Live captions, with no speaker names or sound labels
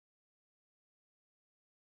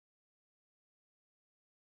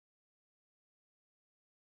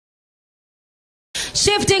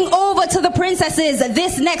Shifting over to the princesses,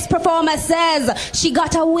 this next performer says she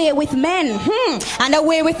got away with men and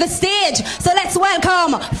away with the stage. So let's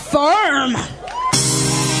welcome Firmm.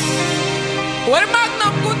 Well,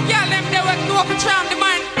 Magnum, good girl, them they were to open charm the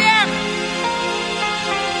mind them.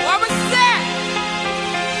 What was that?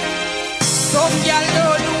 Some girl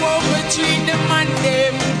don't know how to treat the man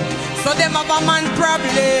them, so them have a man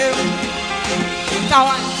problem. Now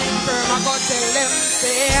one thing Firmm, I go tell them,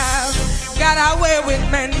 say I got away with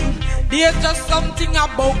men. There's just something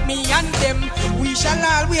about me and them. We shall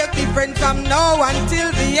always be friends from now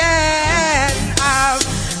until the end. I've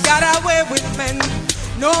got away with men.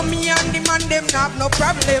 No, me and the man, them have no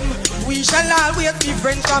problem. We shall always be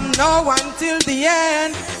friends from now until the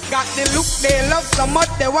end. Got the look they love so much,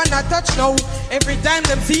 they wanna touch now. Every time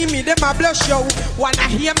them see me, them a blush yo. Wanna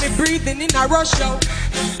hear me breathing in a rush yo.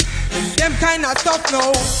 Them kinda tough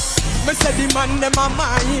now. Me say the man, them a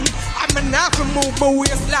mine. I'm not to move my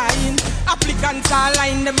waistline. Applicants are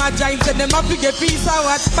lying, them a giant, and them a big piece of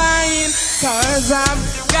what's fine. Cause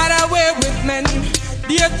I've got away with men.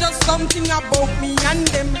 There's just something about me and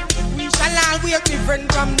them. We shall always be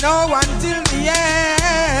friends from now until the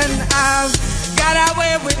end. I've got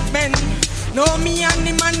away with men. No, me and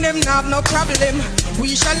the man, them have no problem.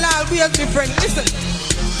 We shall always be friends. Listen.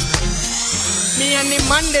 Me and the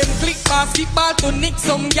man, them click basketball to nick.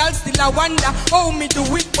 Some girls still I wonder how me do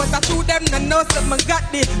it. But I show them no know some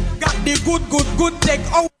got the good take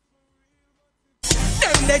out.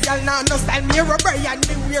 Them the girl now no style me rubber and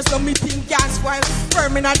the way so me think can't spoil.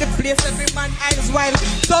 Firmm in the place every man eyes wild.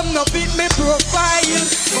 Some no fit me profile,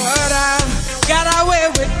 but I've got away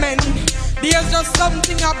with men. There's just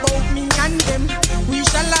something about me and them. We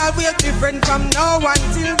shall always be friends from now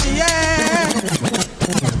until the end.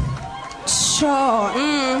 Sure.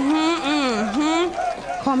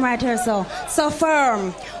 Come right here, so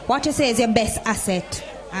Firmm, what you say is your best asset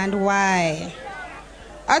and why?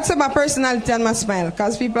 I'd say my personality and my smile,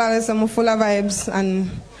 because people are some full of vibes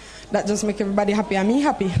and that just make everybody happy and me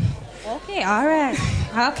happy. Okay, alright.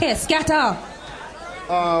 Okay, scatter.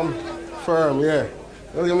 Firmm, yeah.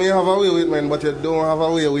 Well, you may have a way with men, but you don't have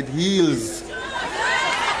a way with heels.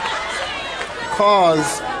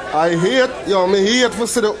 Cause I hate, me hate to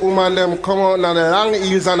see the woman them come out in the long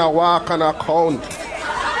heels and a walk and a count.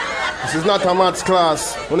 This is not a maths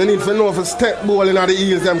class. When you need to know if a step ball in the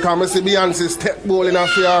heels, them come and see Beyonce step ball in a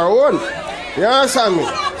for your own. You understand me?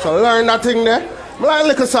 So learn that thing there. I like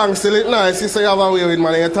little song still, it's nice. You say you have a way with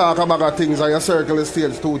man, you talk about things and you circle the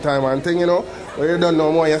stage 2 times and thing, you know. But you don't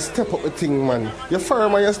know more, you step up the thing, man. You're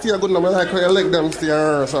firm and you stay good now, like when you leg them stay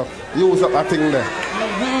around, so use up that thing there.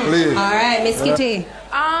 Please. Alright, Miss Kitty.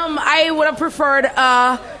 I would have preferred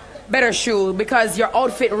better shoe because your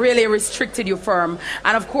outfit really restricted you, Firmm.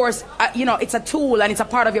 And of course, you know, it's a tool and it's a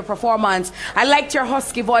part of your performance. I liked your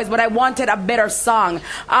husky voice, but I wanted a better song.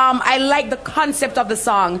 I like the concept of the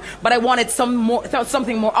song, but I wanted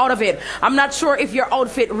something more out of it. I'm not sure if your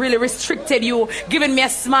outfit really restricted you, giving me a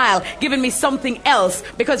smile, giving me something else,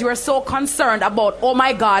 because you were so concerned about, oh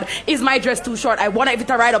my God, is my dress too short? I wonder if it's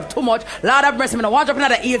a ride up too much. Lord have mercy, I don't want to drop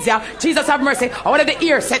another ears, yeah. Jesus have mercy. I wanted the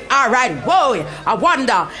ear set, all right, whoa, I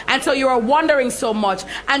wonder. And so you are wondering so much,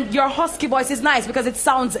 and your husky voice is nice because it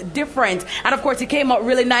sounds different, and of course it came out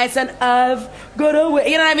really nice and I've got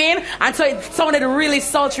away, you know what I mean? And so it sounded really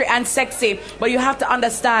sultry and sexy, but you have to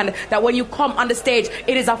understand that when you come on the stage,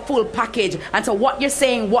 it is a full package, and so what you're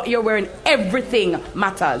saying, what you're wearing, everything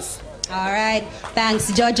matters. Alright,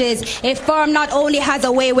 thanks judges. If Firmm not only has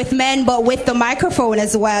a way with men but with the microphone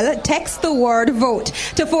as well, text the word VOTE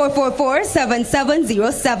to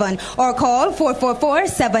 444-7707 or call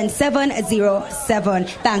 444-7707.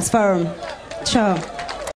 Thanks Firmm. Sure.